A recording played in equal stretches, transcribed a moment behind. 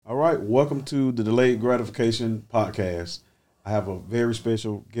right, welcome to the Delayed Gratification Podcast. I have a very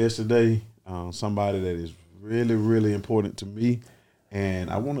special guest today, somebody that is really, really important to me,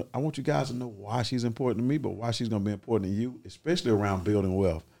 and I want you guys to know why she's important to me, but why she's going to be important to you, especially around building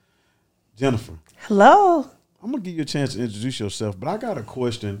wealth. Jennifer. Hello. I'm going to give you a chance to introduce yourself, but I got a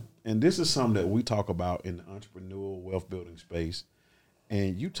question, and this is something that we talk about in the entrepreneurial wealth building space,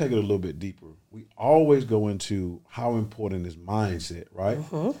 and you take it a little bit deeper. We always go into how important is mindset, right?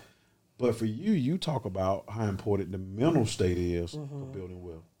 Mm-hmm. But for you, you talk about how important the mental state is for building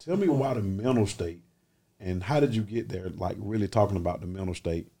wealth. Tell me why the mental state, and how did you get there, like really talking about the mental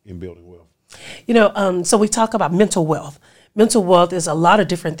state in building wealth? So we talk about mental wealth. Mental wealth is a lot of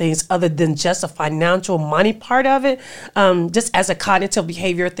different things other than just a financial money part of it. Just as a cognitive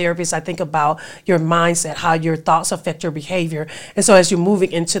behavior therapist, I think about your mindset, how your thoughts affect your behavior. And so as you're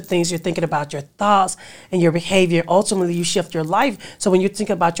moving into things, you're thinking about your thoughts and your behavior. Ultimately, you shift your life. So when you think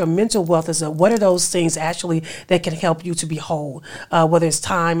about your mental wealth, what are those things actually that can help you to be whole? Whether it's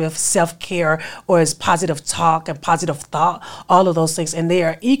time of self-care or it's positive talk and positive thought, all of those things. And they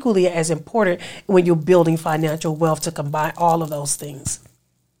are equally as important when you're building financial wealth to combine all of those things.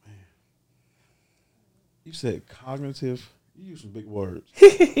 Man. You said cognitive. You use some big words.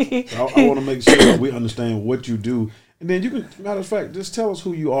 So I want to make sure that we understand what you do. And then you can, matter of fact, just tell us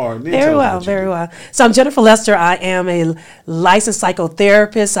who you are. And then very well. So I'm Jennifer Lester. I am a licensed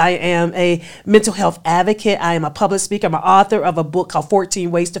psychotherapist. I am a mental health advocate. I am a public speaker. I'm an author of a book called 14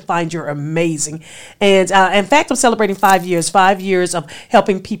 Ways to Find Your Amazing. And in fact, I'm celebrating 5 years of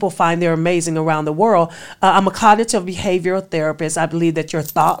helping people find their amazing around the world. I'm a cognitive behavioral therapist. I believe that your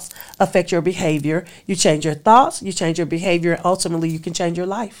thoughts affect your behavior. You change your thoughts, you change your behavior, and ultimately you can change your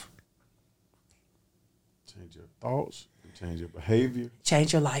life. Thoughts, change your behavior.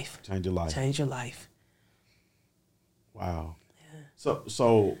 Change your life. Change your life. Change your life. Wow. Yeah.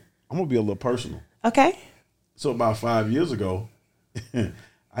 So I'm going to be a little personal. Okay. So about 5 years ago, I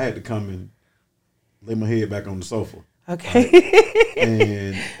had to come and lay my head back on the sofa. Okay.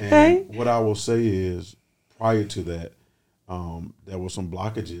 Right? And what I will say is, prior to that, there were some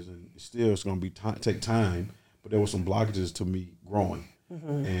blockages, and still it's going to be take time, but there were some blockages to me growing,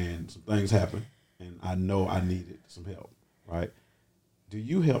 and some things happened. And I know I needed some help, right? Do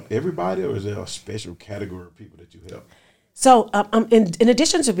you help everybody, or is there a special category of people that you help? So in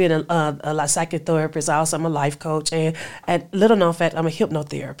addition to being a psychotherapist, I also am a life coach, and at little known fact, I'm a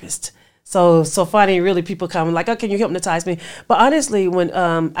hypnotherapist. So funny, really, people come like, oh, can you hypnotize me? But honestly, when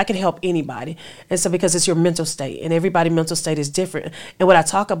I can help anybody. And so because it's your mental state, and everybody's mental state is different. And what I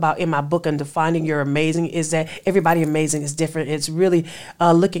talk about in my book on Defining Your Amazing is that everybody amazing is different. It's really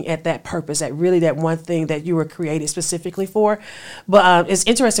looking at that purpose, that one thing that you were created specifically for. But it's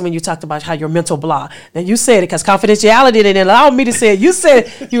interesting when you talked about how your mental block. Now you said it because confidentiality didn't allow me to say it. You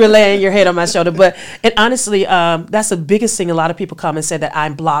said you were laying your head on my shoulder. And honestly, that's the biggest thing. A lot of people come and say that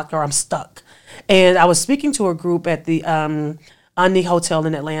I'm blocked or I'm stuck. And I was speaking to a group at the Omni Hotel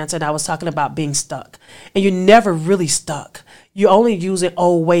in Atlanta, and I was talking about being stuck. And you're never really stuck. You're only using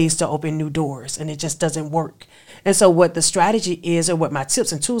old ways to open new doors, and it just doesn't work. And so what the strategy is, or what my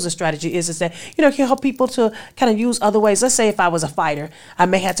tips and tools of strategy is that, can help people to kind of use other ways. Let's say if I was a fighter, I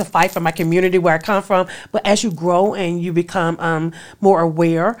may have to fight for my community where I come from. But as you grow and you become more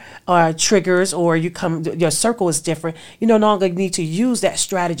aware or triggers, or your circle is different, you no longer need to use that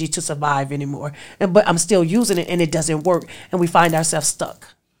strategy to survive anymore. But I'm still using it, and it doesn't work. And we find ourselves stuck.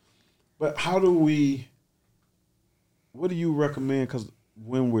 But what do you recommend? Because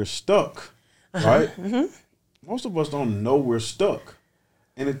when we're stuck, right? Mm-hmm. Most of us don't know we're stuck,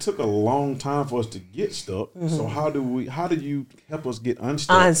 and it took a long time for us to get stuck. Mm-hmm. So how do you help us get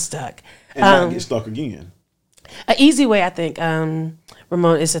unstuck and not get stuck again? An easy way, I think,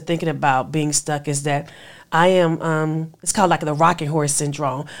 Ramon, is to thinking about being stuck is that I am, it's called like the rocking horse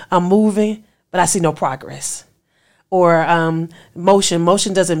syndrome. I'm moving, but I see no progress. Or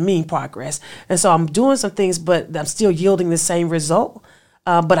motion doesn't mean progress. And so I'm doing some things, but I'm still yielding the same result.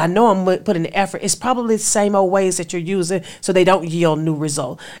 But I know I'm putting the effort. It's probably the same old ways that you're using, so they don't yield new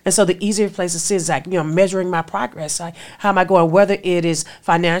result. And so the easier place to see is like, measuring my progress. Like, how am I going? Whether it is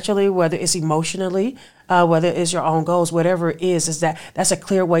financially, whether it's emotionally, whether it's your own goals, whatever it is that's a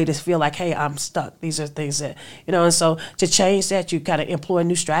clear way to feel like, hey, I'm stuck. These are things that, and so to change that, you kind of employ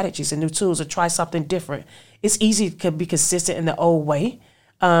new strategies and new tools or try something different. It's easy to be consistent in the old way.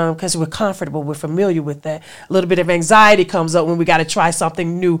 Because we're comfortable, we're familiar with that. A little bit of anxiety comes up when we got to try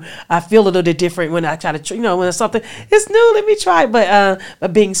something new. I feel a little bit different when I try to, when it's something, it's new, let me try it.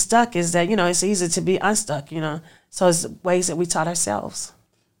 But being stuck is that, it's easy to be unstuck, So it's ways that we taught ourselves.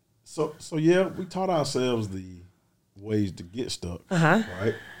 So yeah, we taught ourselves the ways to get stuck,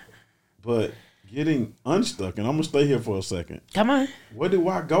 right? But getting unstuck, and I'm gonna stay here for a second. Come on. Where do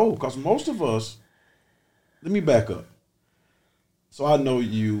I go? Because most of us, let me back up. So I know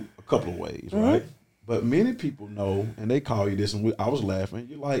you a couple of ways, right? But many people know, and they call you this, and I was laughing.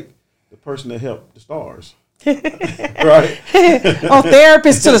 You're like the person that helped the stars, right? Oh,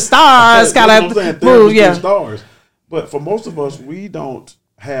 therapist to the stars, kind of move, yeah. To the stars. But for most of us, we don't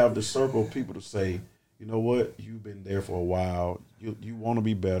have the circle of people to say, you know what, you've been there for a while. You want to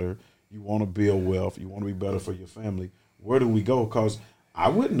be better. You want to build wealth. You want to be better for your family. Where do we go? Because I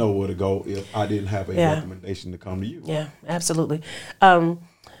wouldn't know where to go if I didn't have a recommendation to come to you. Yeah, absolutely.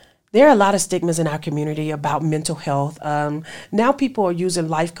 There are a lot of stigmas in our community about mental health. Now people are using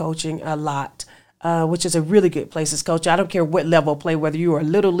life coaching a lot, which is a really good place as coach. I don't care what level of play, whether you are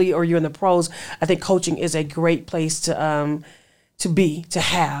Little League or you're in the pros. I think coaching is a great place to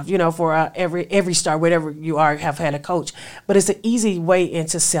have, for every star, whatever you are, have had a coach. But it's an easy way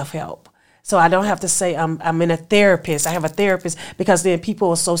into self-help. So I don't have to say I'm in a therapist. I have a therapist, because then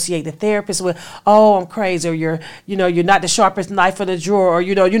people associate the therapist with, oh, I'm crazy, or you're not the sharpest knife in the drawer,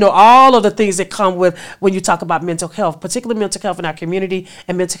 or all of the things that come with when you talk about mental health, particularly mental health in our community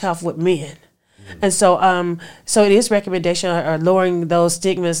and mental health with men. And so it is recommendation or lowering those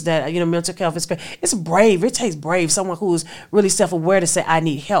stigmas that, mental health is great. It's brave. It takes brave, someone who's really self-aware to say, I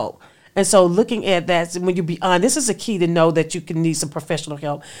need help. And so looking at that, when you be on, this is a key to know that you can need some professional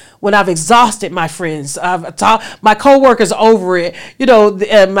help. When I've exhausted my friends, my coworkers over it,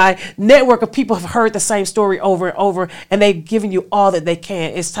 my network of people have heard the same story over and over, and they've given you all that they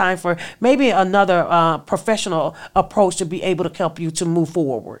can. It's time for maybe another professional approach to be able to help you to move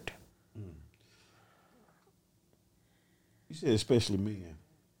forward. You said especially men.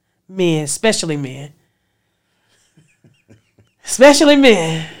 Men, especially men. Especially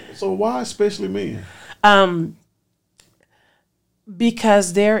men. So why especially men?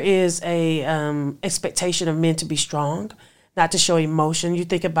 Because there is a expectation of men to be strong, not to show emotion. You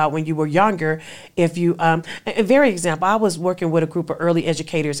think about when you were younger, if you, a very example, I was working with a group of early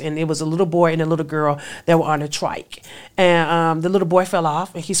educators, and it was a little boy and a little girl that were on a trike. And the little boy fell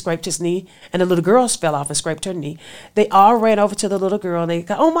off and he scraped his knee, and the little girl fell off and scraped her knee. They all ran over to the little girl and they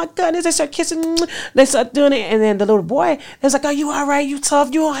go, oh my goodness, they start kissing, they start doing it. And then the little boy, they was like, oh, you all right, you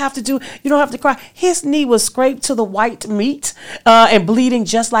tough, you don't have to cry. His knee was scraped to the white meat and bleeding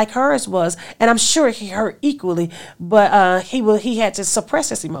just like hers was. And I'm sure he hurt equally, but he had to suppress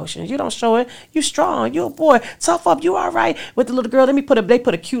his emotions. You don't show it. You strong. You a boy. Tough up. You all right. With the little girl, they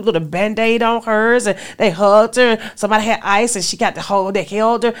put a cute little Band-Aid on hers, and they hugged her. Somebody had ice, and she got the hold. They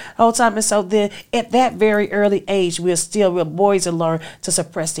held her the whole time. And so then at that very early age, we're boys and learn to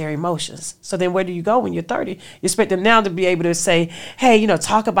suppress their emotions. So then where do you go when you're 30? You expect them now to be able to say, hey,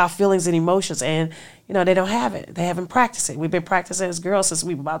 talk about feelings and emotions. And, they don't have it. They haven't practiced it. We've been practicing as girls since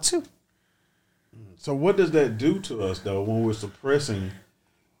we were about 2. So what does that do to us, though, when we're suppressing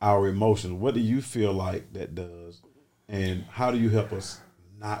our emotions? What do you feel like that does, and how do you help us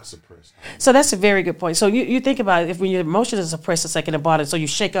not suppress? So that's a very good point. So you think about it, if when your emotions are suppressed a second in the bottom, so you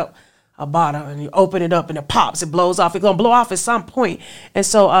shake up a bottle and you open it up and it pops, it blows off. It's going to blow off at some point. And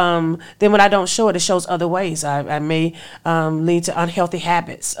so then when I don't show it, it shows other ways. I may lead to unhealthy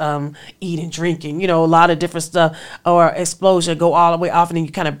habits, eating, drinking, a lot of different stuff, or explosion, go all the way off, and then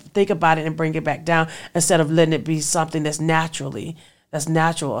you kind of think about it and bring it back down instead of letting it be something that's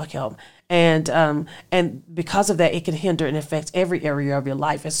natural help. And because of that, it can hinder and affect every area of your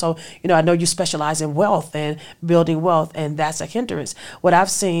life. And so, I know you specialize in wealth and building wealth, and that's a hindrance. What I've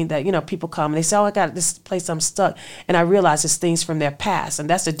seen that, people come and they say, oh, I got this place, I'm stuck. And I realize it's things from their past. And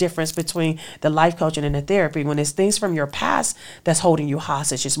that's the difference between the life coaching and the therapy. When it's things from your past that's holding you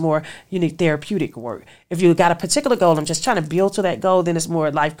hostage, it's more, you need therapeutic work. If you got a particular goal, I'm just trying to build to that goal, then it's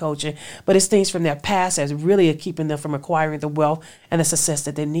more life coaching. But it's things from their past that's really keeping them from acquiring the wealth and the success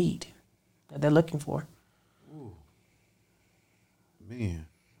that they need, that they're looking for. Ooh. Man,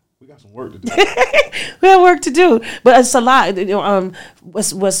 we got some work to do. We have work to do, but it's a lot.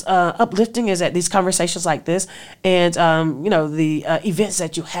 What's uplifting is that these conversations like this, and the events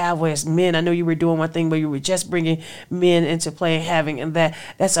that you have with men. I know you were doing one thing where you were just bringing men into play and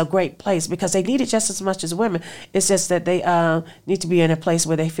that's a great place, because they need it just as much as women. It's just that they need to be in a place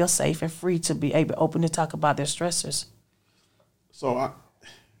where they feel safe and free to be able to open to talk about their stressors. So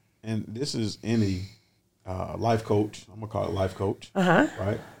and this is any life coach. I'm gonna call it life coach,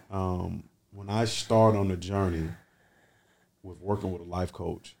 right? When I start on the journey with working with a life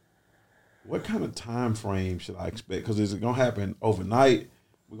coach, what kind of time frame should I expect? Because is it gonna happen overnight?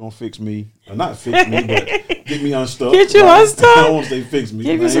 We're gonna fix me, or not fix me, but get me unstuck. Get you unstuck. I don't want to say fix me.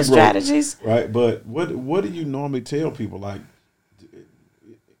 Give you some strategies, right? But what do you normally tell people? Like,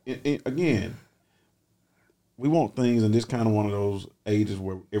 again, we want things in this kind of one of those ages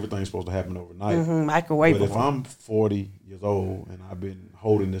where everything's supposed to happen overnight. Microwave. But if I'm 40 years old and I've been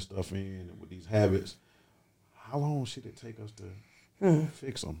holding this stuff in with these habits, how long should it take us to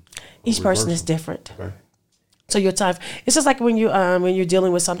fix them? Each person is different. Okay. So your time, it's just like when you're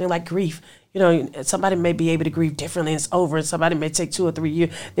dealing with something like grief. You know, somebody may be able to grieve differently and it's over, and somebody may take 2 or 3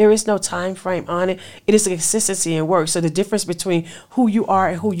 years. There is no time frame on it. It is a consistency in work. So the difference between who you are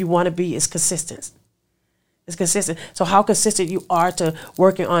and who you want to be is consistent. It's consistent. So how consistent you are to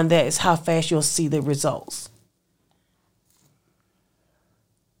working on that is how fast you'll see the results.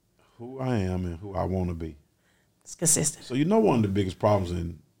 Who I am and who I want to be. It's consistent. So one of the biggest problems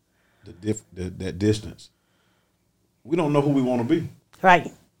in that distance, we don't know who we want to be.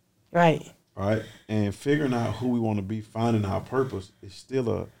 Right. Right, and figuring out who we want to be, finding our purpose is still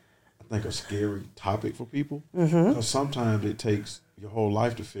I think a scary topic for people. Because sometimes it takes your whole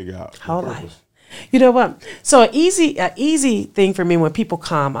life to figure out your purpose. Life. You know what? So an easy thing for me when people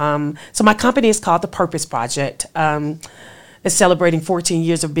come. So my company is called The Purpose Project. It's celebrating 14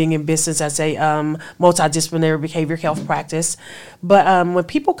 years of being in business as a multidisciplinary behavioral health practice. But when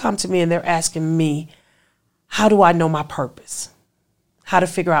people come to me and they're asking me, how do I know my purpose? How to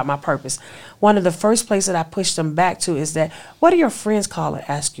figure out my purpose? One of the first places that I push them back to is that, what do your friends call and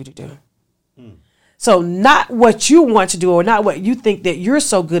ask you to do? So not what you want to do or not what you think that you're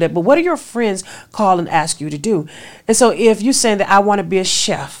so good at, but what do your friends call and ask you to do? And so if you're saying that I want to be a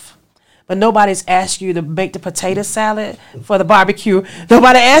chef, but nobody's asked you to make the potato salad for the barbecue,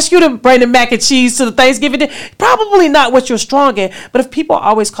 nobody asked you to bring the mac and cheese to the Thanksgiving dinner, probably not what you're strong in. But if people are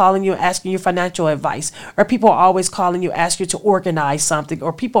always calling you, asking you financial advice, or people are always calling you, ask you to organize something,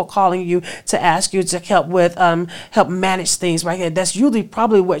 or people are calling you to ask you to help with help manage things right here, that's usually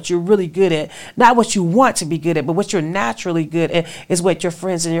probably what you're really good at. Not what you want to be good at, but what you're naturally good at is what your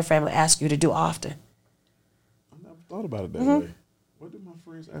friends and your family ask you to do often. I never thought about it that way. What do my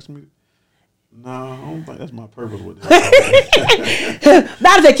friends ask me? No, I don't think that's my purpose with it.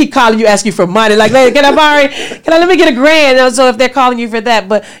 Not if they keep calling you, asking you for money. Like, hey, can I borrow? Let me get $1,000? So if they're calling you for that,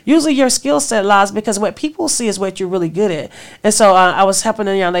 but usually your skill set lies because what people see is what you're really good at. And so I was helping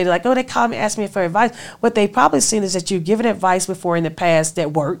a young lady, like, they called me, asked me for advice. What they probably seen is that you've given advice before in the past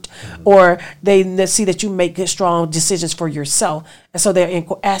that worked, or they see that you make good, strong decisions for yourself. And so they're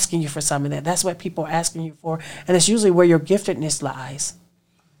asking you for some of that. That's what people are asking you for. And it's usually where your giftedness lies.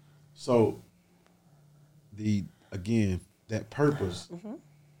 So, that purpose,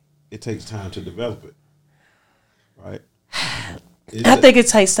 it takes time to develop it, right? I think it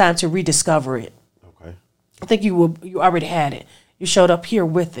takes time to rediscover it. Okay. I think you already had it. You showed up here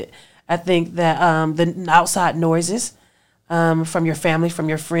with it. I think that the outside noises from your family, from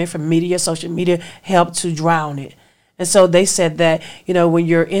your friend, from media, social media, help to drown it. And so they said that, when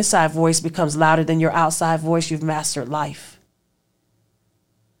your inside voice becomes louder than your outside voice, you've mastered life.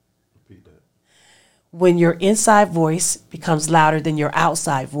 When your inside voice becomes louder than your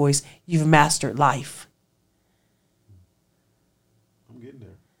outside voice, you've mastered life. I'm getting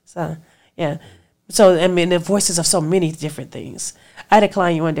there. So, yeah. So, the voices of so many different things. I had a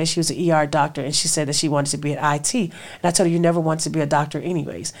client one day, she was an ER doctor, and she said that she wanted to be an IT. And I told her, you never want to be a doctor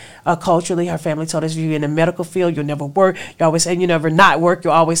anyways. Culturally, her family told us, if you're in the medical field, you'll never work. You always say you never not work.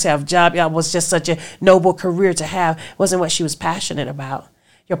 You always have a job. It was just such a noble career to have. It wasn't what she was passionate about.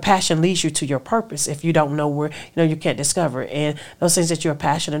 Your passion leads you to your purpose. If you don't know where, you can't discover it. And those things that you're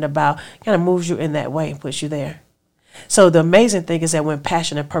passionate about kind of moves you in that way and puts you there. So the amazing thing is that when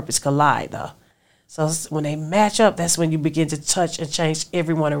passion and purpose collide, though, so when they match up, that's when you begin to touch and change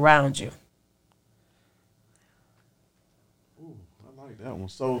everyone around you. Ooh, I like that one.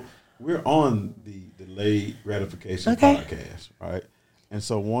 So we're on the delayed gratification podcast, right? And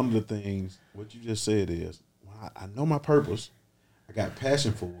so one of the things, what you just said is, I know my purpose. I got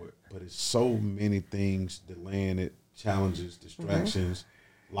passion for it, but it's so many things delaying it, challenges, distractions,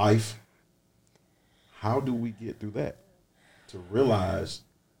 life. How do we get through that to realize?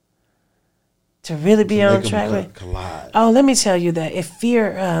 To really be on track. Collide. Oh, let me tell you that if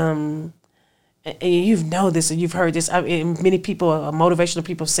fear, and you've known this and you've heard this, many people, motivational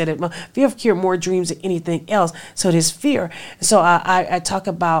people said it, fear of cure more dreams than anything else. So there's fear. So I talk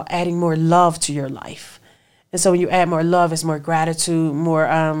about adding more love to your life. And so when you add more love, it's more gratitude, more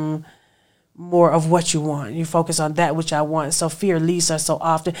more of what you want. You focus on that which I want. So fear leads us so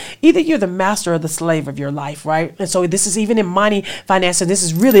often. Either you're the master or the slave of your life, right? And so this is even in money, finance, and this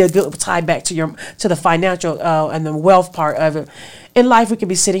is really a good tie back to the financial and the wealth part of it. In life, we can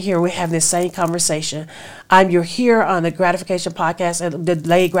be sitting here, we're having the same conversation. You're here on the Gratification Podcast, and the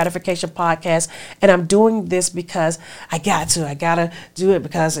Delayed Gratification Podcast, and I'm doing this because I got to do it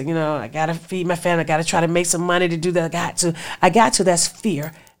because, I got to feed my family. I got to try to make some money to do that. I got to. That's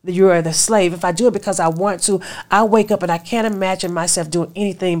fear. You are the slave. If I do it because I want to, I wake up and I can't imagine myself doing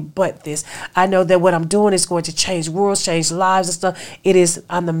anything but this. I know that what I'm doing is going to change worlds, change lives and stuff.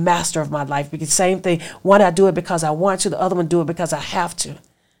 I'm the master of my life. Because same thing. One, I do it because I want to. The other one, do it because I have to.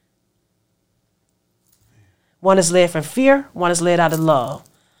 One is led from fear. One is led out of love.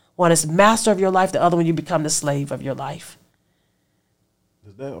 One is master of your life. The other one, you become the slave of your life.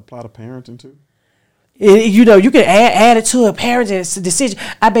 Does that apply to parenting too? You can add it to a parenting decision.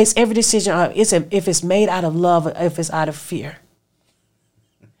 I base every decision on if it's made out of love or if it's out of fear.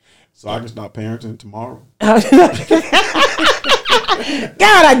 So I can stop parenting tomorrow? God,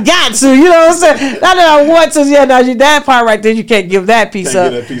 I got to. You know what I'm saying? Not that I want to. Yeah, now that part right there, you can't give that piece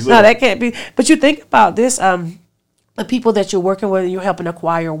up. No, that can't be. But you think about this, the people that you're working with and you're helping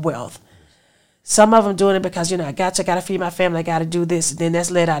acquire wealth. Some of them doing it because, I got to feed my family. I got to do this. And then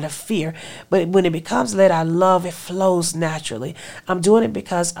that's led out of fear. But when it becomes led out of love, it flows naturally. I'm doing it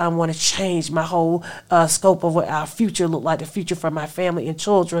because I want to change my whole scope of what our future look like, the future for my family and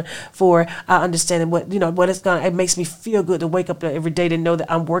children, for understanding what it makes me feel good to wake up every day to know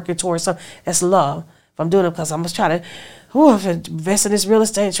that I'm working towards something. That's love. If I'm doing it because I'm just trying to invest in this real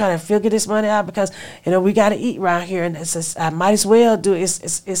estate and trying to get this money out because, we got to eat around here. And it's just, I might as well do it.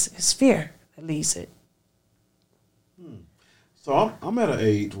 It's fear. Leads it. So I'm at an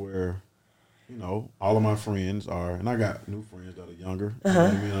age where, all of my friends are, and I got new friends that are younger. You know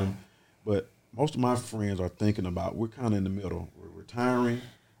what I mean? But most of my friends are thinking about, we're kind of in the middle. We're retiring,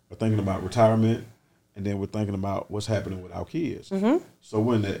 we're thinking about retirement, and then we're thinking about what's happening with our kids. Mm-hmm. So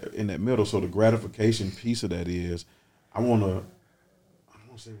we're in that middle. So the gratification piece of that is, I want to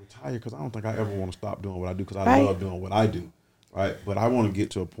say retire because I don't think I ever want to stop doing what I do because I love doing what I do, right? But I want to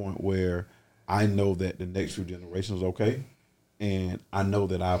get to a point where I know that the next few generations okay, and I know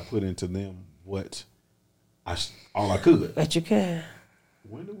that I put into them all I could. But you can.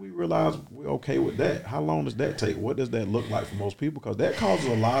 When do we realize we're okay with that? How long does that take? What does that look like for most people? Because that causes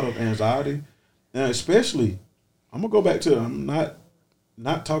a lot of anxiety, and especially, I'm gonna go back to, I'm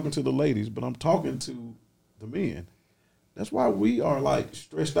not talking to the ladies, but I'm talking to the men. That's why we are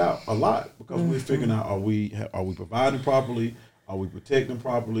stressed out a lot because we're figuring out, are we providing properly? Are we protecting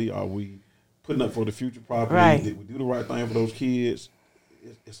properly? Are we putting up for the future properly? Right. Did we do the right thing for those kids?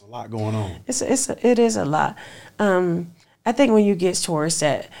 It's a lot going on. It is a lot. I think when you get towards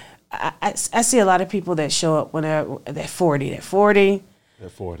that, I see a lot of people that show up when they're 40. At 40.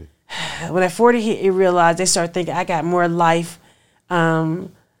 When they're 40 hit, you realize they start thinking, I got more life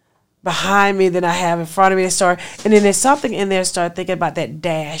behind me than I have in front of me. And then there's something in there, start thinking about that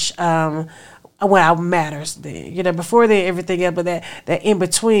dash. What matters then, before then everything else, but that in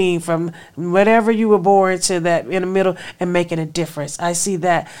between from whatever you were born to that in the middle and making a difference. I see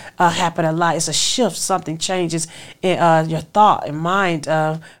that happen a lot. It's a shift. Something changes in your thought and mind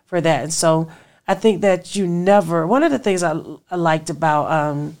for that. And so I think that one of the things I liked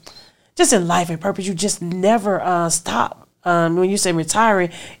about just in life and purpose, you just never stop. When you say retiring,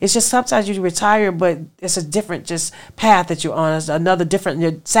 it's just sometimes you retire, but it's a different just path that you're on. It's another different,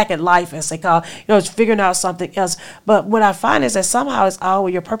 your second life, as they call. It's figuring out something else. But what I find is that somehow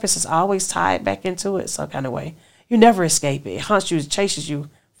your purpose is always tied back into it some kind of way. You never escape it. It hunts you, it chases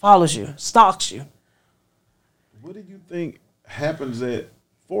you, follows you, stalks you. What do you think happens at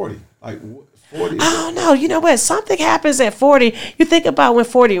 40? 40? I don't know. You know what? Something happens at 40. You think about when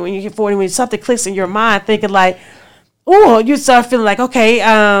you hit 40, when something clicks in your mind, thinking you start feeling okay.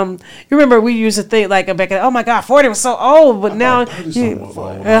 You remember we used to think back then, oh my God, 40 was so old, but now you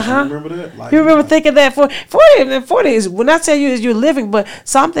remember that? You remember thinking that 40 is, when I tell you is you're living, but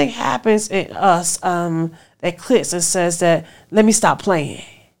something happens in us that clicks and says that let me stop playing.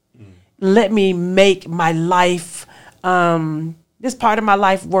 Let me make my life this part of my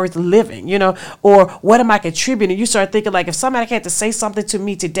life worth living, or what am I contributing? You start thinking if somebody had to say something to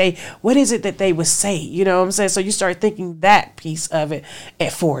me today, what is it that they would say? You know what I'm saying? So you start thinking that piece of it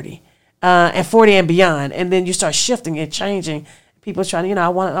at 40, and 40 and beyond. And then you start shifting and changing. People trying to, I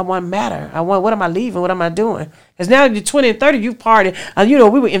want matter. What am I leaving? What am I doing? Because now you're 20 and 30, you partied.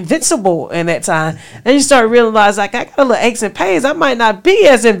 We were invincible in that time. And you start realizing, I got a little aches and pains. I might not be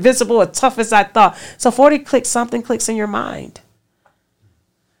as invincible or tough as I thought. So 40 something clicks in your mind.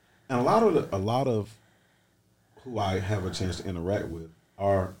 And a lot of who I have a chance to interact with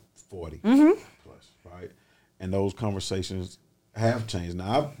are 40 plus, right? And those conversations have changed.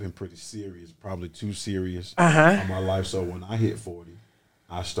 Now I've been pretty serious, probably too serious in my life. So when I hit 40,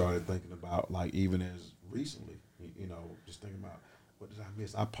 I started thinking about, like, even as recently, just thinking about, what did I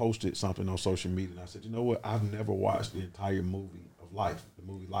miss? I posted something on social media and I said, you know what? I've never watched the entire movie of Life,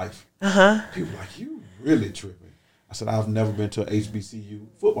 the movie Life. People were like, you really tripping. I said, I've never been to an HBCU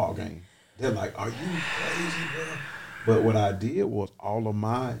football game. They're like, are you crazy, bro? But what I did was, all of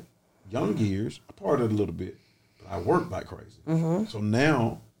my young years, I partied a little bit, but I worked like crazy. So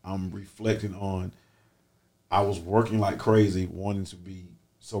now I'm reflecting on, I was working like crazy, wanting to be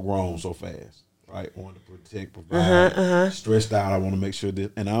so grown so fast, right? Wanting to protect, provide, stressed out. I want to make sure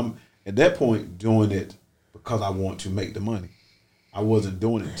that, and I'm at that point doing it because I want to make the money. I wasn't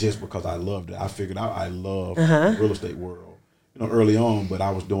doing it just because I loved it. I figured out I love the real estate world, early on, but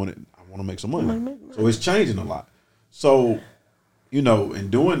I was doing it, I want to make some money. So it's changing a lot. So, in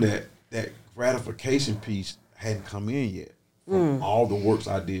doing that, that gratification piece hadn't come in yet. From all the works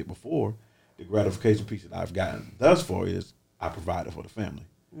I did before, the gratification piece that I've gotten thus far is I provided for the family.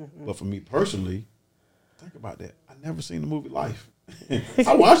 But for me personally, think about that. I never seen the movie Life.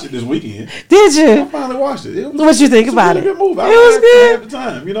 I watched it this weekend. Did you? I finally watched it. What you think about it? It was a really good movie. It was good. At the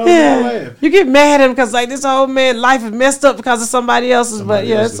time, I laughed. You get mad at him because, like, this old man life is messed up because of somebody else's. But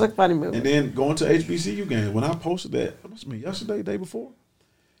yeah, it's a funny movie. And then going to HBCU games, when I posted that, it must have been yesterday, day before.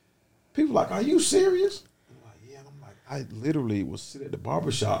 People were like, are you serious? I'm like, yeah. And I'm like, I literally was sitting at the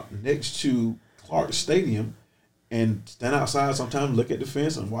barbershop next to Clark Stadium and stand outside sometimes, look at the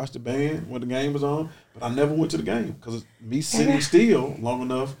fence and watch the band when the game was on. But I never went to the game because me sitting still long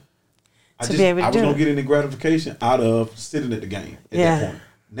enough, I was going to get any gratification out of sitting at the game at that point.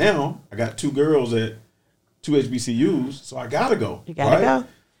 Now, I got two girls at two HBCUs, so I got to go. You got to go.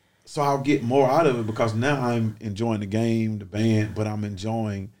 So I'll get more out of it because now I'm enjoying the game, the band, but I'm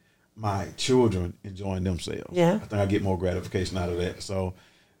enjoying my children enjoying themselves. Yeah. I think I get more gratification out of that. So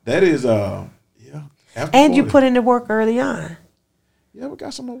that is, After and 40. you put in the work early on. Yeah, we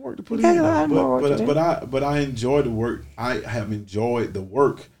got some more work to put in. But I enjoy the work. I have enjoyed the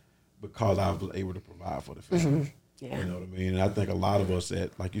work because I was able to provide for the family. Yeah. You know what I mean? And I think a lot of us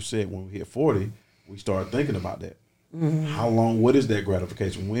like you said, when we hit 40, we start thinking about that. How long, what is that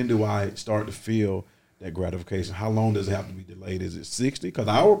gratification? When do I start to feel that gratification? How long does it have to be delayed? Is it 60? Because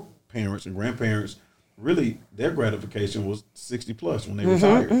our parents and grandparents, really, their gratification was 60 plus when they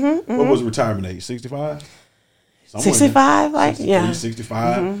retired. What was retirement age? 65? 65, like,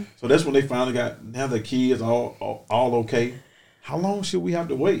 65. So that's when they finally got, now the kids all okay. How long should we have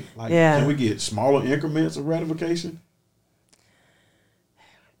to wait? Like, can we get smaller increments of gratification?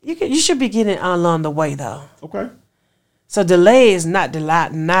 You should be getting it along the way, though. Okay. So delay is not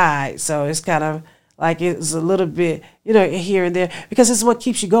denied. So it's kind of like it's a little bit, here and there, because it's what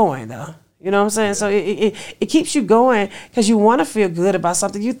keeps you going, though. You know what I'm saying? So it keeps you going because you want to feel good about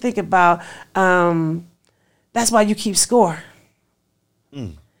something. You think about, that's why you keep score.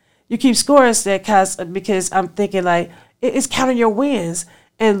 You keep score instead because I'm thinking, like, it's counting your wins.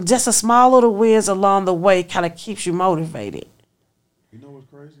 And just a small little wins along the way kind of keeps you motivated. You know what's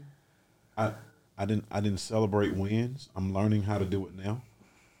crazy? I didn't celebrate wins. I'm learning how to do it now.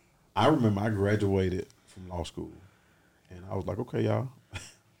 I remember I graduated from law school, and I was like, okay, y'all,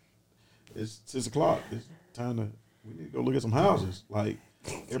 it's 6 o'clock. It's time we need to go look at some houses. Like,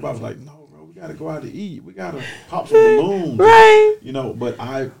 everybody was like, no, bro, we got to go out to eat. We got to pop some balloons. Right. But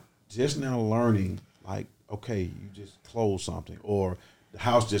I just now learning, like, okay, you just closed something, or the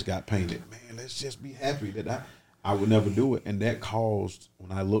house just got painted. Man, let's just be happy that I would never do it. And that caused,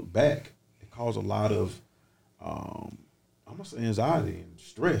 when I look back, it caused a lot of, I'm going to say anxiety and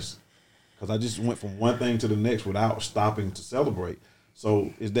stress, because I just went from one thing to the next without stopping to celebrate.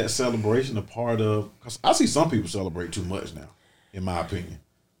 So is that celebration a part of, because I see some people celebrate too much now, in my opinion.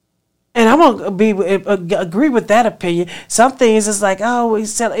 And I'm gonna agree with that opinion. Some things it's like, oh,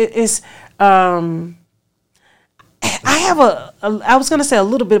 I have I was gonna say a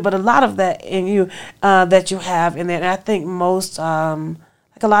little bit, but a lot of that in you that you have in there. And I think most like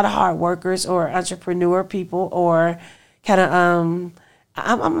a lot of hard workers or entrepreneur people or kind of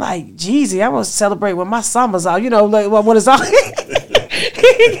I'm like, Jeezy, I'm gonna celebrate when my summer's out. Like when it's out.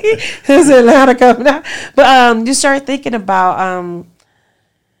 It's Atlanta coming out, but you start thinking about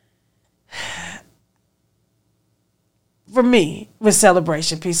for me with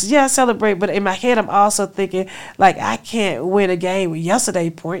celebration pieces. Yeah, I celebrate, but in my head I'm also thinking like I can't win a game with yesterday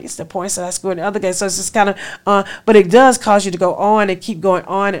points, the points that I scored in the other game. So it's just kind of but it does cause you to go on and keep going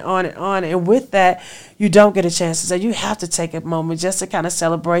on and on and on. And with that, you don't get a chance to say you have to take a moment just to kind of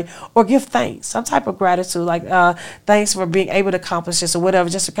celebrate or give thanks, some type of gratitude, like thanks for being able to accomplish this or whatever,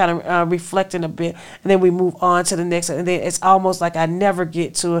 just to kind of reflecting a bit, and then we move on to the next. And then it's almost like I never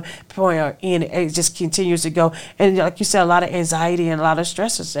get to a point or end. It just continues to go. And like you said, a lot of anxiety and a lot of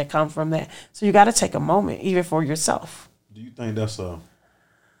stresses that come from that. So you got to take a moment, even for yourself. Do you think that's a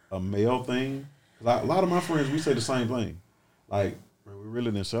male thing? 'Cause a lot of my friends, we say the same thing. Like, we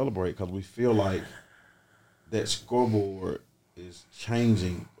really didn't celebrate because we feel like that scoreboard is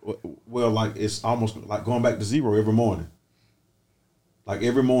changing. Well, like it's almost like going back to zero every morning. Like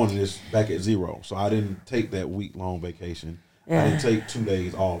every morning is back at zero. So I didn't take that week-long vacation. Yeah. I didn't take 2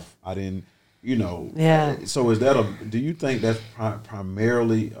 days off. I didn't, Yeah. So do you think that's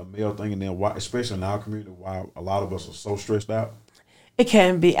primarily a male thing? And then why, especially in our community, why a lot of us are so stressed out? It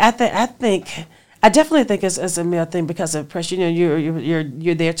can be. I definitely think it's a male thing because of pressure.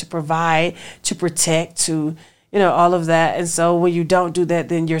 You're there to provide, to protect, to all of that. And so when you don't do that,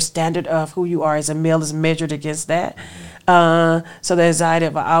 then your standard of who you are as a male is measured against that. So the anxiety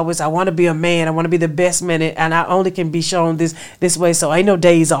of I want to be a man, I want to be the best man, and I only can be shown this way. So ain't no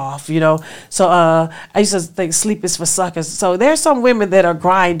days off, So I used to think sleep is for suckers. So there's some women that are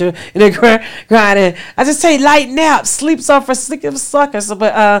grinding and they're grinding. I just say light naps, sleep's on for suckers.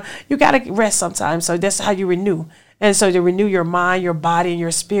 But you gotta rest sometimes. So that's how you renew. And so to renew your mind, your body, and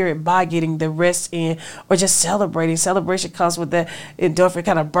your spirit by getting the rest in or just celebrating. Celebration comes with that endorphin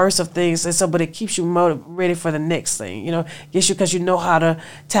kind of burst of things. And so, but it keeps you ready for the next thing, gets you because you know how to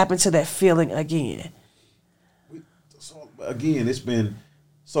tap into that feeling again.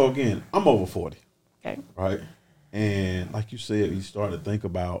 So again, I'm over 40. Okay. Right. And like you said, you start to think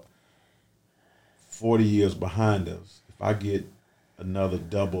about 40 years behind us. If I get another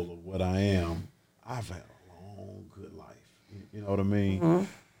double of what I am, I've had good life, you know what I mean? Mm-hmm.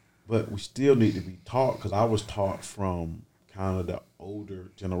 But we still need to be taught, because I was taught from kind of the older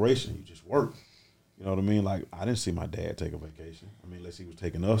generation. You just work, you know what I mean? Like, I didn't see my dad take a vacation. I mean, unless he was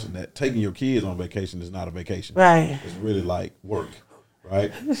taking us, and that taking your kids on vacation is not a vacation. Right. It's really like work,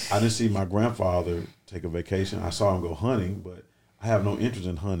 right? I didn't see my grandfather take a vacation. I saw him go hunting, but I have no interest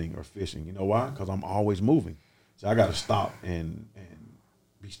in hunting or fishing. You know why? Because I'm always moving. So I got to stop and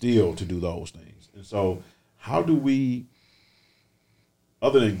be still to do those things. And so how do we,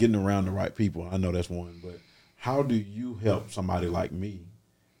 other than getting around the right people, I know that's one, but how do you help somebody like me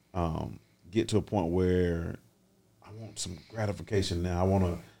get to a point where I want some gratification now? I want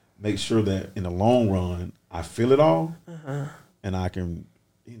to make sure that in the long run, I feel it all and I can,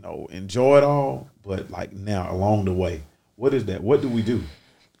 enjoy it all. But like now along the way, what is that? What do we do?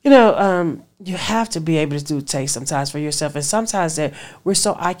 You have to be able to take sometimes for yourself. And sometimes that we're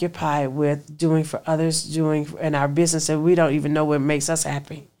so occupied with doing for others, doing in our business, that we don't even know what makes us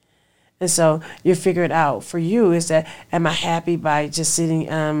happy. And so you figure it out. For you, is that, am I happy by just sitting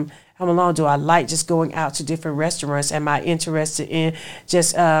home alone? Do I like just going out to different restaurants? Am I interested in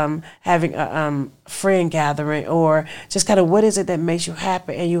just having a friend gathering, or just kind of what is it that makes you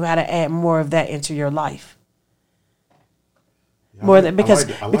happy? And you got to add more of that into your life.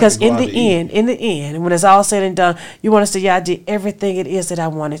 Because in the end, when it's all said and done, you want to say, yeah, I did everything it is that I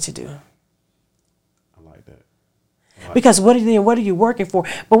wanted to do. I like that. Because what are you working for?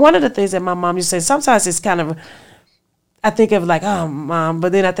 But one of the things that my mom used to say, sometimes it's kind of, I think of like, oh, Mom,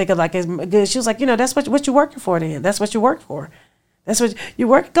 but then I think of like, it's good. She was like, that's what you're working for then. That's what you work for. That's what you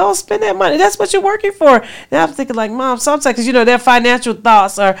work. Go spend that money. That's what you're working for. And I'm thinking, like, Mom, sometimes, because their financial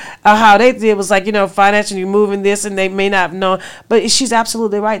thoughts are how they did was like, financially moving this, and they may not know. But she's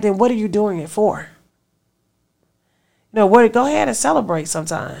absolutely right. Then what are you doing it for? Go ahead and celebrate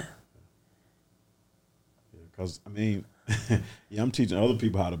sometime. Because I'm teaching other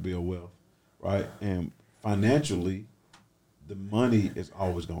people how to build wealth, right? And financially, the money is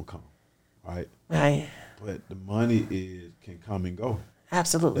always gonna come, right? Right. But the money can come and go.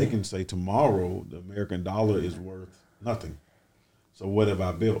 Absolutely. They can say tomorrow the American dollar is worth nothing. So what have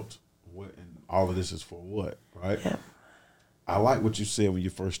I built? And all of this is for what, right? Yeah. I like what you said when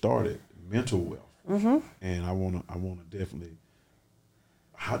you first started, mental wealth. Mm-hmm. And I wanna definitely.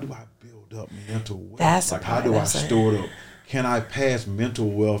 How do I build up mental wealth? That's like, how do I store it up? Can I pass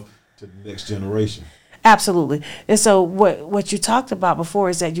mental wealth to the next generation? Absolutely. And so what you talked about before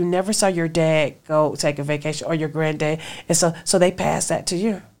is that you never saw your dad go take a vacation, or your granddad. And so they pass that to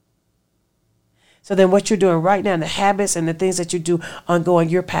you. So then what you're doing right now, the habits and the things that you do ongoing,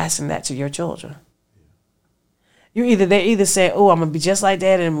 you're passing that to your children. They either say, "Oh, I'm gonna be just like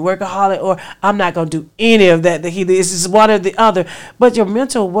that and workaholic," or "I'm not gonna do any of that." It's just one or the other. But your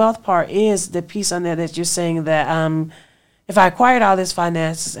mental wealth part is the piece on there that you're saying that if I acquired all this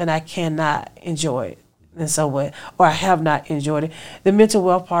finances and I cannot enjoy it, and so what, or I have not enjoyed it, the mental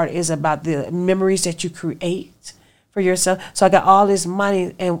wealth part is about the memories that you create for yourself. So I got all this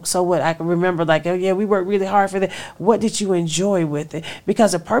money, and so what? I can remember, like, oh yeah, we worked really hard for that. What did you enjoy with it?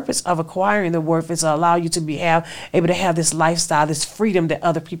 Because the purpose of acquiring the worth is to allow you to be able to have this lifestyle, this freedom that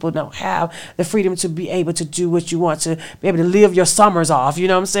other people don't have, the freedom to be able to do what you want, to be able to live your summers off, you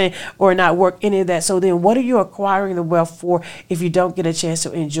know what I'm saying, or not work any of that. So then what are you acquiring the wealth for if you don't get a chance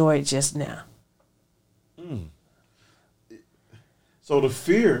to enjoy it just now? So the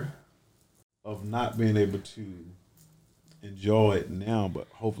fear of not being able to enjoy it now, but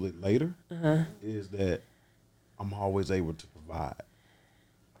hopefully later, is that I'm always able to provide.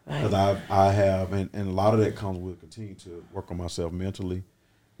 Because I have, and a lot of that comes with continue to work on myself mentally,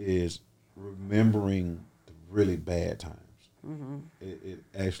 is remembering the really bad times. It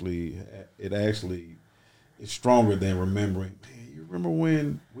actually is stronger than remembering. Man, you remember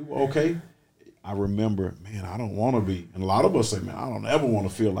when we were okay? I remember, man, I don't want to be. And a lot of us say, man, I don't ever want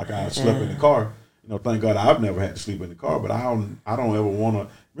to feel like I slept in the car. You know, thank God I've never had to sleep in the car, but I don't ever want to.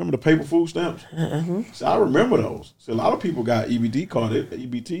 Remember the paper food stamps? So I remember those. So a lot of people got EBT cards,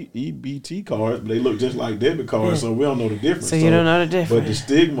 but they look just like debit cards, so we don't know the difference. So you don't know the difference. But the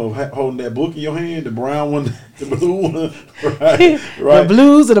stigma of holding that book in your hand, the brown one, the blue one, right? The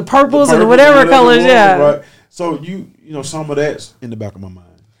blues and the purples and whatever colors, yeah. Right. So you know, some of that's in the back of my mind.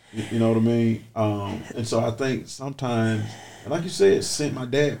 You know what I mean? And so I think sometimes, and like you said, my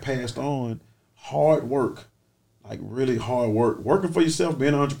dad passed on hard work, like really hard work, working for yourself,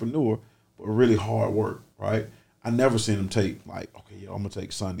 being an entrepreneur, but really hard work, right? I never seen him take like, okay, I'm gonna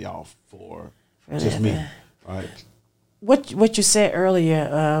take Sunday off for just me, right? What you said earlier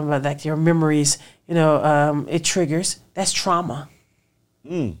about like your memories, you know, it triggers. That's trauma.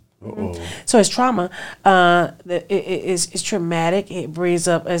 So it's trauma. It's traumatic. It brings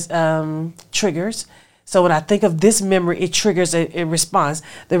up as triggers. So when I think of this memory, it triggers a response.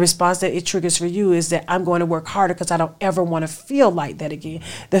 The response that it triggers for you is that I'm going to work harder because I don't ever want to feel like that again.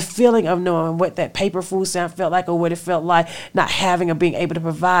 The feeling of knowing what that paper food stamp felt like or what it felt like not having or being able to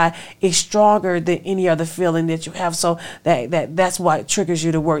provide is stronger than any other feeling that you have. So that's why it triggers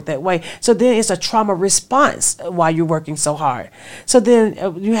you to work that way. So then it's a trauma response while you're working so hard. So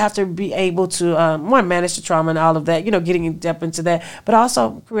then you have to be able to manage the trauma and all of that, you know, getting in depth into that, but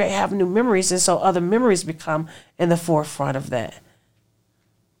also have new memories, and so other memories become in the forefront of that.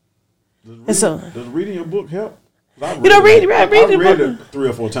 Does reading your book help? You know, reading it 3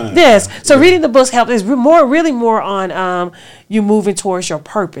 or 4 times. Yes. So reading the books helps. Is really more on you moving towards your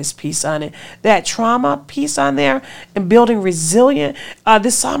purpose piece on it. That trauma piece on there and building resilient.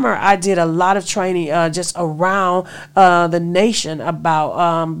 This summer I did a lot of training just around the nation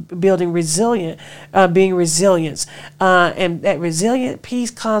about building resilient, being resilient. And that resilient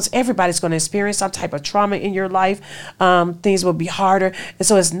piece comes, everybody's going to experience some type of trauma in your life. Things will be harder. And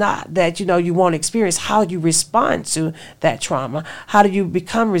so it's not that, you know, you won't experience how you respond to that trauma. How do you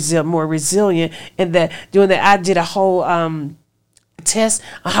become more resilient? And doing that, I did a whole test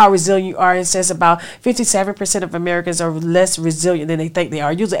on how resilient you are, and says about 57% of Americans are less resilient than they think they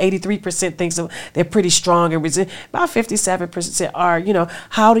are. Usually 83% thinks they're pretty strong and resilient. About 57% are, you know,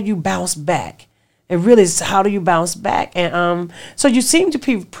 how do you bounce back? It really is, how do you bounce back? And so you seem to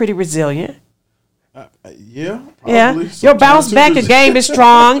be pretty resilient. Yeah, probably. Yeah. Your bounce back game is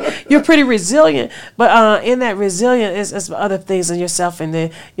strong. You're pretty resilient, but in that resilience is other things in yourself, and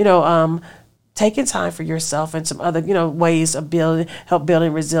then, you know, taking time for yourself and some other, you know, ways of building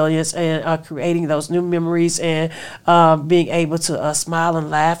resilience and creating those new memories and being able to smile and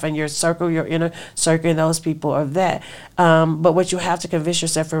laugh and your inner circle, and those people of that. But what you have to convince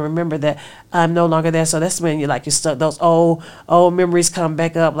yourself and remember that I'm no longer there. So that's when you're stuck. Those old memories come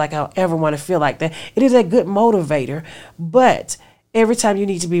back up. Like, I don't ever want to feel like that. It is a good motivator, but every time you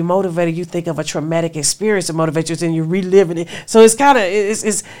need to be motivated, you think of a traumatic experience to motivate you, and you're reliving it. So it's kind of,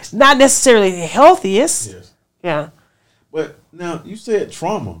 it's not necessarily the healthiest. Yes. Yeah. But now you said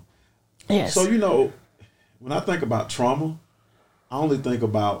trauma. Yes. So, you know, when I think about trauma, I only think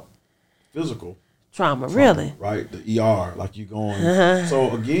about physical trauma, really. Right? The ER, like you going.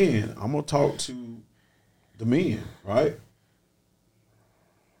 So again, I'm going to talk to the men, right?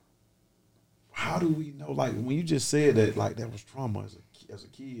 How do we know, like, when you just said that, like, that was trauma as a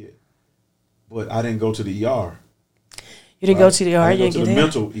kid, but I didn't go to the ER. You didn't go to the ER? I didn't go to the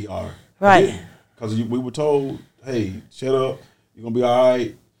mental ER. Right. Because we were told, hey, shut up, you're going to be all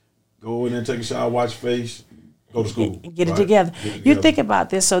right, go in there, take a shower, wash your face, Go to school. And get it right? together. Get it You together. think about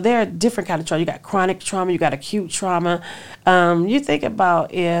this. So there are different kind of trauma. You got chronic trauma. You got acute trauma. You think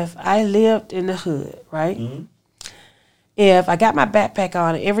about if I lived in the hood, right? Mm-hmm. If I got my backpack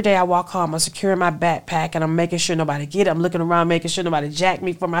on, and every day I walk home, I'm securing my backpack and I'm making sure nobody get it. I'm looking around, making sure nobody jack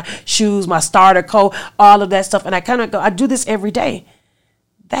me for my shoes, my starter coat, all of that stuff. And I do this every day.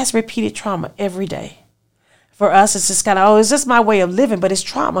 That's repeated trauma every day. For us, it's just kind of, it's just my way of living, but it's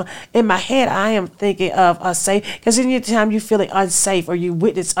trauma. In my head, I am thinking of unsafe, because anytime you're feeling unsafe or you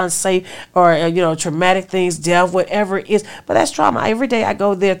witness unsafe or, traumatic things, death, whatever it is, but that's trauma. Every day I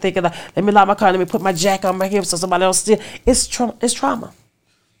go there thinking, like, let me lock my car, let me put my jacket on my hip so somebody else steal. It's trauma.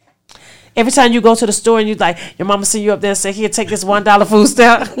 Every time you go to the store and you like, your mama see you up there and say, here, take this $1 food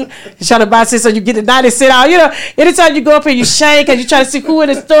stamp. You're trying to buy this so you get the 90-cent out. Anytime you go up here, you shame because you try to see who in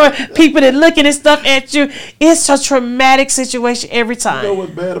the store, people that looking and stuff at you. It's a traumatic situation every time. You know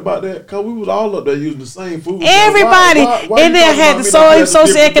what's bad about that? Because we was all up there using the same food. Everybody Why in there had the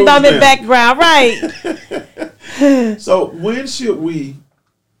socioeconomic background, right? So when should we,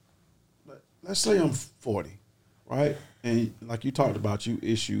 let's say I'm 40, right? And like you talked about, you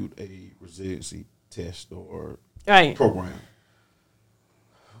issued a resiliency test or Right. program.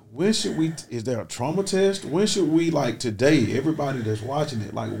 When should we, is there a trauma test? When should we, like today, everybody that's watching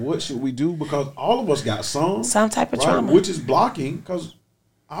it, like what should we do? Because all of us got some Type of right? trauma. Which is blocking, because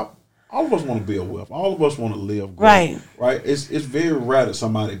all of us want to build wealth. All of us want to live great. Right. Right? It's very rare that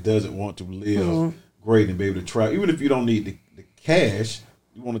somebody doesn't want to live great and be able to travel. Even if you don't need the cash,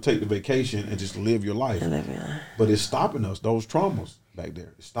 you want to take the vacation and just live your life. But it's stopping us, those traumas back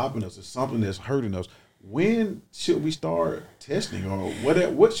there. It's stopping us. It's something that's hurting us. When should we start testing, or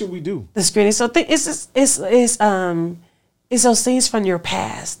what should we do? The screening. So it's those things from your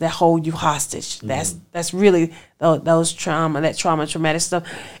past that hold you hostage. That's really those traumatic stuff.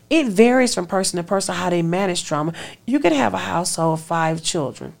 It varies from person to person how they manage trauma. You could have a household of 5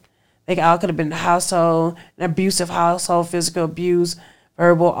 children. They all could have been in a household, an abusive household, physical abuse,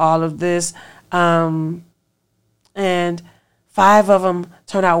 verbal, all of this. And 5 of them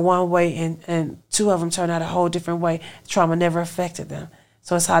turn out one way and 2 of them turn out a whole different way. Trauma never affected them.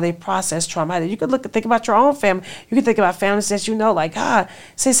 So it's how they process trauma. You could think about your own family. You can think about families that like God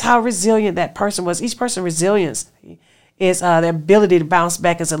says how resilient that person was. Each person's resilience is the ability to bounce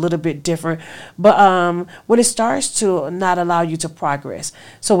back is a little bit different. But when it starts to not allow you to progress,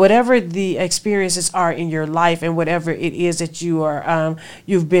 so whatever the experiences are in your life and whatever it is that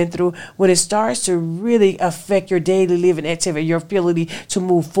you've been through, when it starts to really affect your daily living activity, your ability to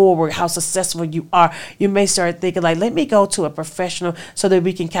move forward, how successful you are, you may start thinking like, let me go to a professional so that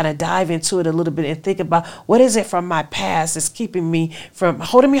we can kind of dive into it a little bit and think about what is it from my past that's keeping me from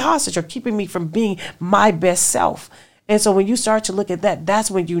holding me hostage or keeping me from being my best self. And so when you start to look at that,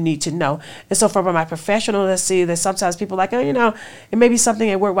 that's when you need to know. And so from my professional, let's see that sometimes people like, it may be something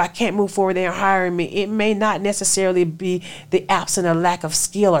at work where I can't move forward. They're hiring me. It may not necessarily be the absence or lack of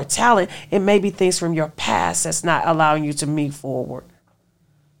skill or talent. It may be things from your past that's not allowing you to move forward.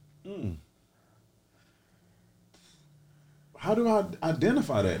 How do I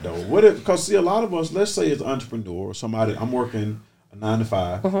identify that though? Because see, a lot of us, let's say it's an entrepreneur, somebody, I'm working a 9 to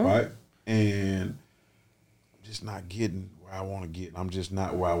 5, right? And just not getting where I want to get. I'm just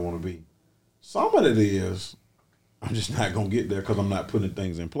not where I want to be. Some of it is, I'm just not going to get there because I'm not putting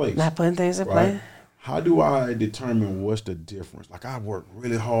things in place. Not putting things in place. How do I determine what's the difference? Like I work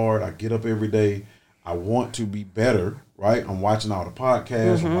really hard. I get up every day. I want to be better, right? I'm watching all the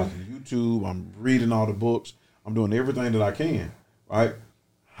podcasts. I'm watching YouTube. I'm reading all the books. I'm doing everything that I can, right?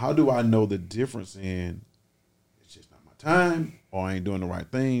 How do I know the difference in it's just not my time, or I ain't doing the right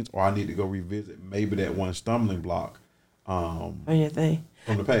things, or I need to go revisit maybe that one stumbling block from the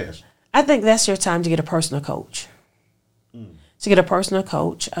past? I think that's your time to get a personal coach. To get a personal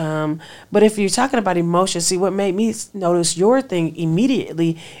coach. But if you're talking about emotions, see, what made me notice your thing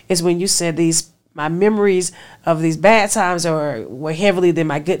immediately is when you said my memories of these bad times were heavily than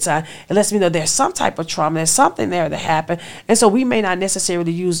my good time. It lets me know there's some type of trauma. There's something there that happened. And so we may not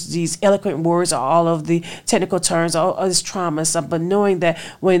necessarily use these eloquent words or all of the technical terms or this trauma and stuff, but knowing that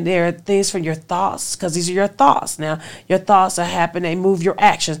when there are things from your thoughts, because these are your thoughts now, your thoughts are happening, they move your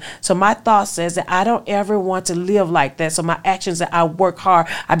actions. So my thought says that I don't ever want to live like that. So my actions that I work hard,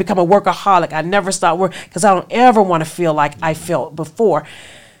 I become a workaholic. I never stop working because I don't ever want to feel like I felt before.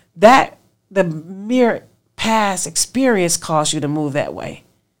 That the mere past experience caused you to move that way.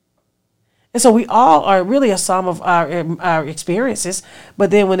 And so we all are really a sum of our experiences,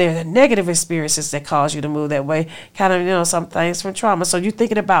 but then when there are negative experiences that cause you to move that way, kind of, some things from trauma. So you're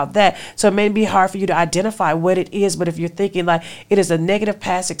thinking about that. So it may be hard for you to identify what it is, but if you're thinking like it is a negative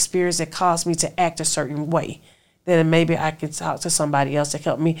past experience that caused me to act a certain way, then maybe I can talk to somebody else to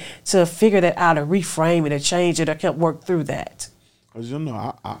help me to figure that out, or reframe it, or change it, or help work through that. Because I'm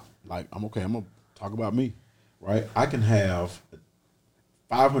okay. I'm gonna talk about me, right? I can have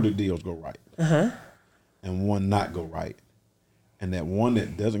 500 deals go right, and one not go right, and that one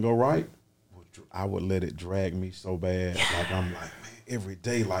that doesn't go right, I would let it drag me so bad. Like I'm like, man, every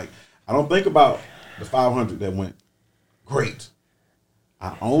day. Like I don't think about the 500 that went great.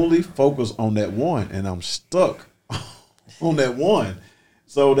 I only focus on that one, and I'm stuck on that one.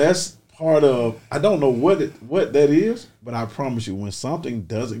 So that's part of. I don't know what that is, but I promise you, when something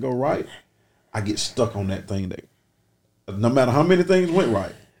doesn't go right, I get stuck on that thing. That no matter how many things went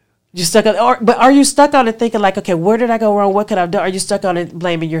right. You stuck on, but are you stuck on it thinking like, okay, where did I go wrong? What could I have done? Are you stuck on it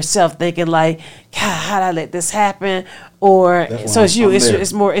blaming yourself, thinking like, God, how did I let this happen? Or so it's you.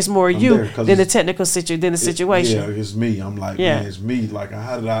 It's more you than the technical situation. Yeah, it's me. I'm like, man, it's me. Like,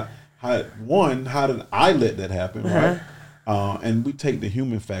 how did I let that happen? Right. And we take the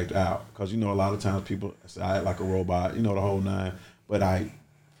human factor out because a lot of times people say I act like a robot. The whole nine. But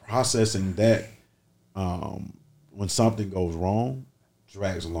processing that when something goes wrong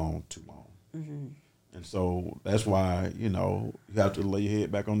drags along too long. And so that's why, you have to lay your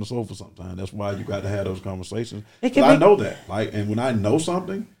head back on the sofa sometimes. That's why you got to have those conversations. I know that. And when I know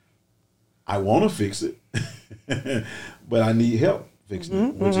something, I want to fix it, but I need help fixing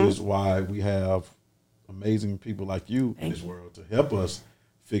it, which is why we have amazing people like you in this world to help us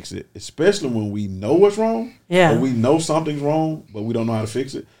fix it, especially when we know what's wrong. Yeah. Or we know something's wrong, but we don't know how to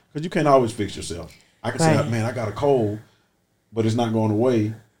fix it. Because you can't always fix yourself. I can say, man, I got a cold, but it's not going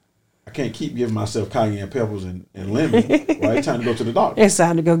away. I can't keep giving myself cayenne peppers and lemon. Right? It's time to go to the doctor. It's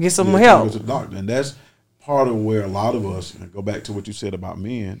time to go get some help. Time to go to the doctor. And that's part of where a lot of us, and go back to what you said about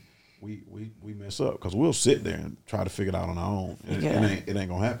men, we mess up because we'll sit there and try to figure it out on our own. And it ain't going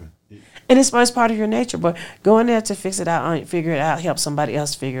to happen. And it's part of your nature, but going there to fix it out, figure it out, help somebody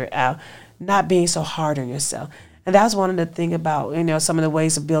else figure it out, not being so hard on yourself. And that's one of the things about, some of the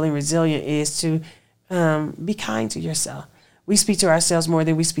ways of building resilience is to be kind to yourself. We speak to ourselves more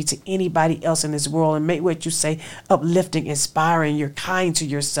than we speak to anybody else in this world, and make what you say uplifting, inspiring. You're kind to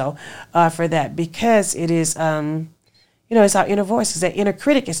yourself for that, because it is, it's our inner voice. That inner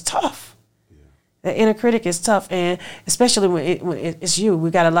critic is tough. Yeah. That inner critic is tough, and especially when it's you. We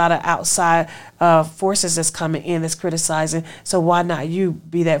got a lot of outside forces that's coming in that's criticizing. So why not you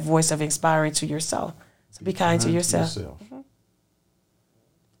be that voice of inspiring to yourself? So be kind to yourself.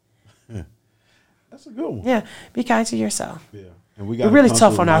 That's a good one. Yeah, be kind to yourself. Yeah, and we're really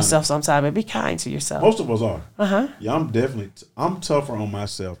tough on ourselves sometimes, but be kind to yourself. Most of us are. Yeah, I'm tougher on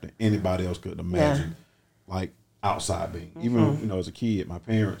myself than anybody else could imagine. Yeah. Like outside being, even as a kid, my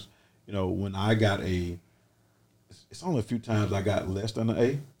parents, when I got it's only a few times I got less than an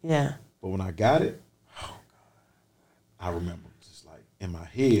A. Yeah. But when I got it, oh God, I remember just like in my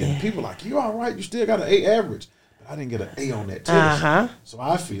head, and people like, you all right? You still got an A average. I didn't get an A on that test. So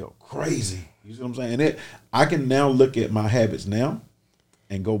I feel crazy. You see what I'm saying? And I can now look at my habits now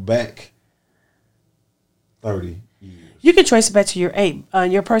and go back 30 years. You can trace it back to your 8.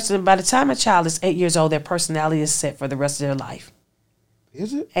 Your person, by the time a child is 8 years old, their personality is set for the rest of their life.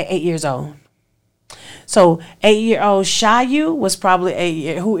 Is it? At 8 years old. So 8-year-old shy you was probably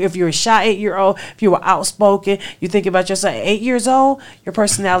if you're a shy 8-year-old, if you were outspoken, you think about yourself 8 years old, your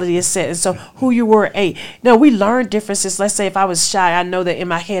personality is set. And so who you were at 8. Now we learn differences. Let's say if I was shy, I know that in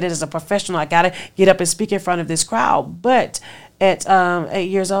my head as a professional, I gotta get up and speak in front of this crowd. But at 8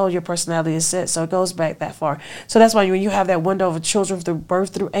 years old, your personality is set. So it goes back that far. So that's why when you have that window of children through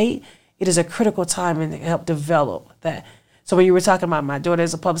birth through 8, it is a critical time and help develop that. So when you were talking about my daughter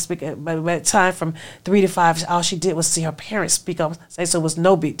as a public speaker, by that time from 3 to 5, all she did was see her parents speak up, so it was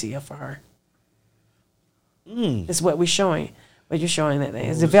no big deal for her. It's what we're showing. What you're showing that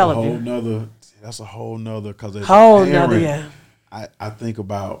it's developing. That's a whole nother, because as whole a parent, nother, yeah. I think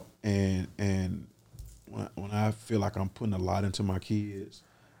about and when I feel like I'm putting a lot into my kids,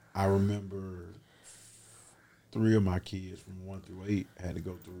 I remember 3 of my kids from 1 through 8 had to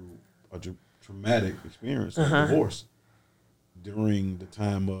go through a traumatic experience of divorce during the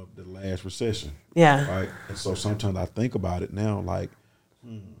time of the last recession. Yeah. Right. And so sometimes I think about it now, like,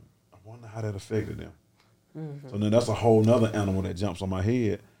 I wonder how that affected them. So then that's a whole nother animal that jumps on my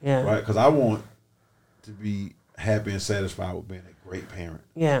head. Yeah. Right. Because I want to be happy and satisfied with being a great parent.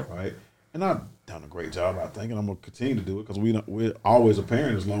 Yeah. Right. And I've done a great job, I think, and I'm gonna continue to do it because we're always a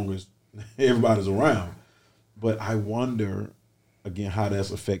parent as long as everybody's around. But I wonder again how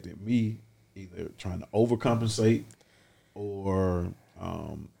that's affected me, either trying to overcompensate or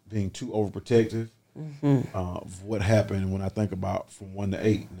being too overprotective of what happened when I think about from 1 to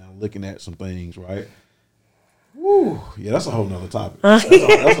 8. Now looking at some things, right? Woo, yeah, that's a whole nother topic. That's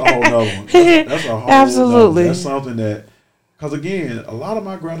a whole nother one. That's a whole Absolutely. That's something that, because again, a lot of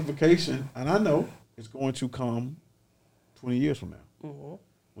my gratification, and I know it's going to come 20 years from now,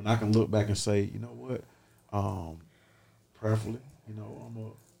 when I can look back and say, you know what, prayerfully, you know, I'm a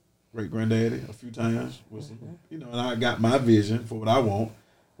great granddaddy a few times with some, you know, and I got my vision for what I want,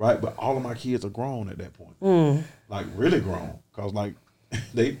 right? But all of my kids are grown at that point, like really grown, because like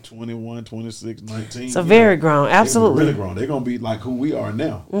they 21, 26, 19. So very grown, absolutely. Really grown. They're going to be like who we are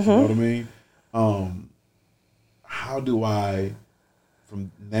now. You know what I mean? How do I,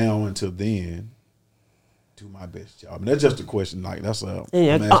 from now until then, do my best job? I mean, that's just a question. Like that's a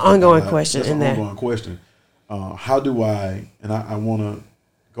ongoing question in there. Ongoing question. How do I? And I want to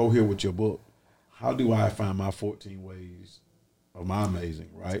go here with your book. How do I find my 14 ways of my amazing?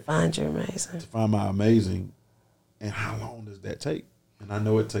 Right. Find your amazing. To find my amazing, and how long does that take? And I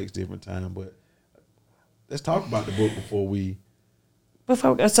know it takes different time, but let's talk about the book before we.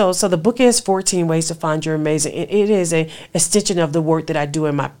 So the book is 14 Ways to Find Your Amazing. It is a extension of the work that I do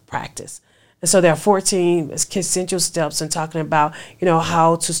in my practice. And so there are 14 essential steps in talking about, you know,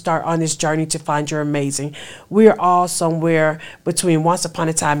 how to start on this journey to find your amazing. We are all somewhere between once upon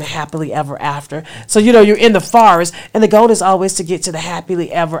a time and happily ever after. So, you know, you're in the forest and the goal is always to get to the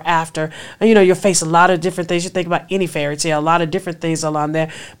happily ever after. And, you know, you'll face a lot of different things. You think about any fairy tale, a lot of different things along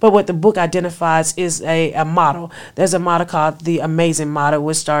there. But what the book identifies is a model. There's a model called the Amazing Model,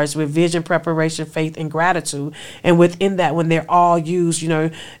 which starts with vision, preparation, faith, and gratitude. And within that, when they're all used, you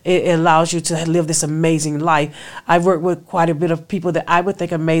know, it allows you to live this amazing life. I've worked with quite a bit of people that I would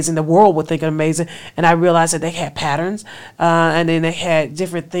think amazing, the world would think amazing, and I realized that they had patterns, and then they had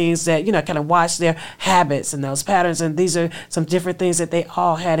different things that, you know, kind of watch their habits and those patterns, and these are some different things that they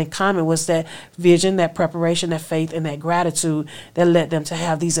all had in common, was that vision, that preparation, that faith, and that gratitude that led them to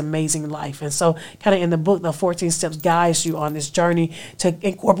have these amazing life. And so kind of in the book, the 14 steps guides you on this journey to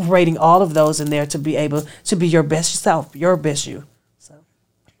incorporating all of those in there to be able to be your best self, your best you.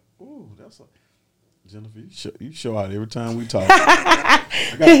 Jennifer, you show out every time we talk.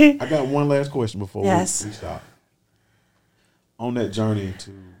 I got one last question before we stop. On that journey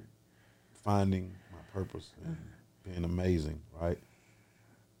to finding my purpose and being amazing, right?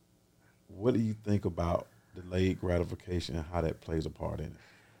 What do you think about delayed gratification and how that plays a part in it?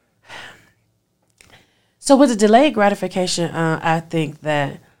 So with the delayed gratification, I think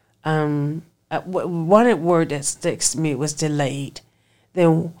that one word that sticks to me was delayed.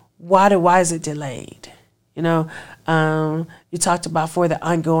 Then why is it delayed? You know, you talked about for the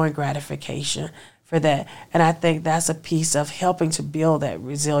ongoing gratification for that. And I think that's a piece of helping to build that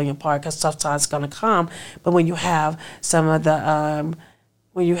resilient part, because sometimes it's going to come. But when you have some of the,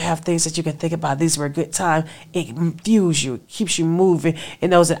 when you have things that you can think about, these were a good time, it fuels you, keeps you moving,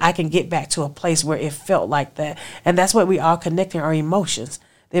 and knows that I can get back to a place where it felt like that. And that's what we all connecting our emotions.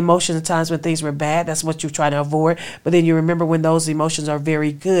 The emotions at times when things were bad, that's what you try to avoid. But then you remember when those emotions are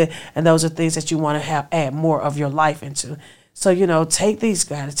very good, and those are things that you want to add more of your life into. So, you know, take these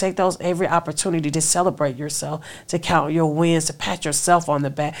guys, take those every opportunity to celebrate yourself, to count your wins, to pat yourself on the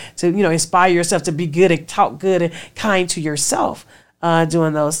back, to, you know, inspire yourself to be good and talk good and kind to yourself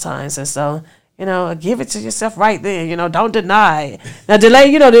during those times. And so, you know, give it to yourself right there. You know, don't deny it. Now, delay,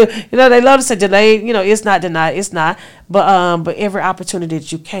 you know, they love to say delay. You know, it's not denied. It's not. But every opportunity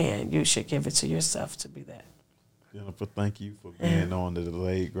that you can, you should give it to yourself to be that. Jennifer, thank you for being on the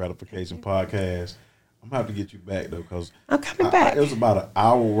Delayed Gratification Podcast. I'm going to have to get you back, though, because I'm coming back. It was about an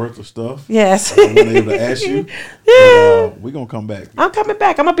hour worth of stuff. Yes. I wasn't able to ask you. But, we're going to come back. I'm coming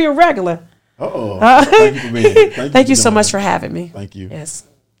back. I'm going to be a regular. Thank you for being here. Thank you so much for having me. Thank you. Yes.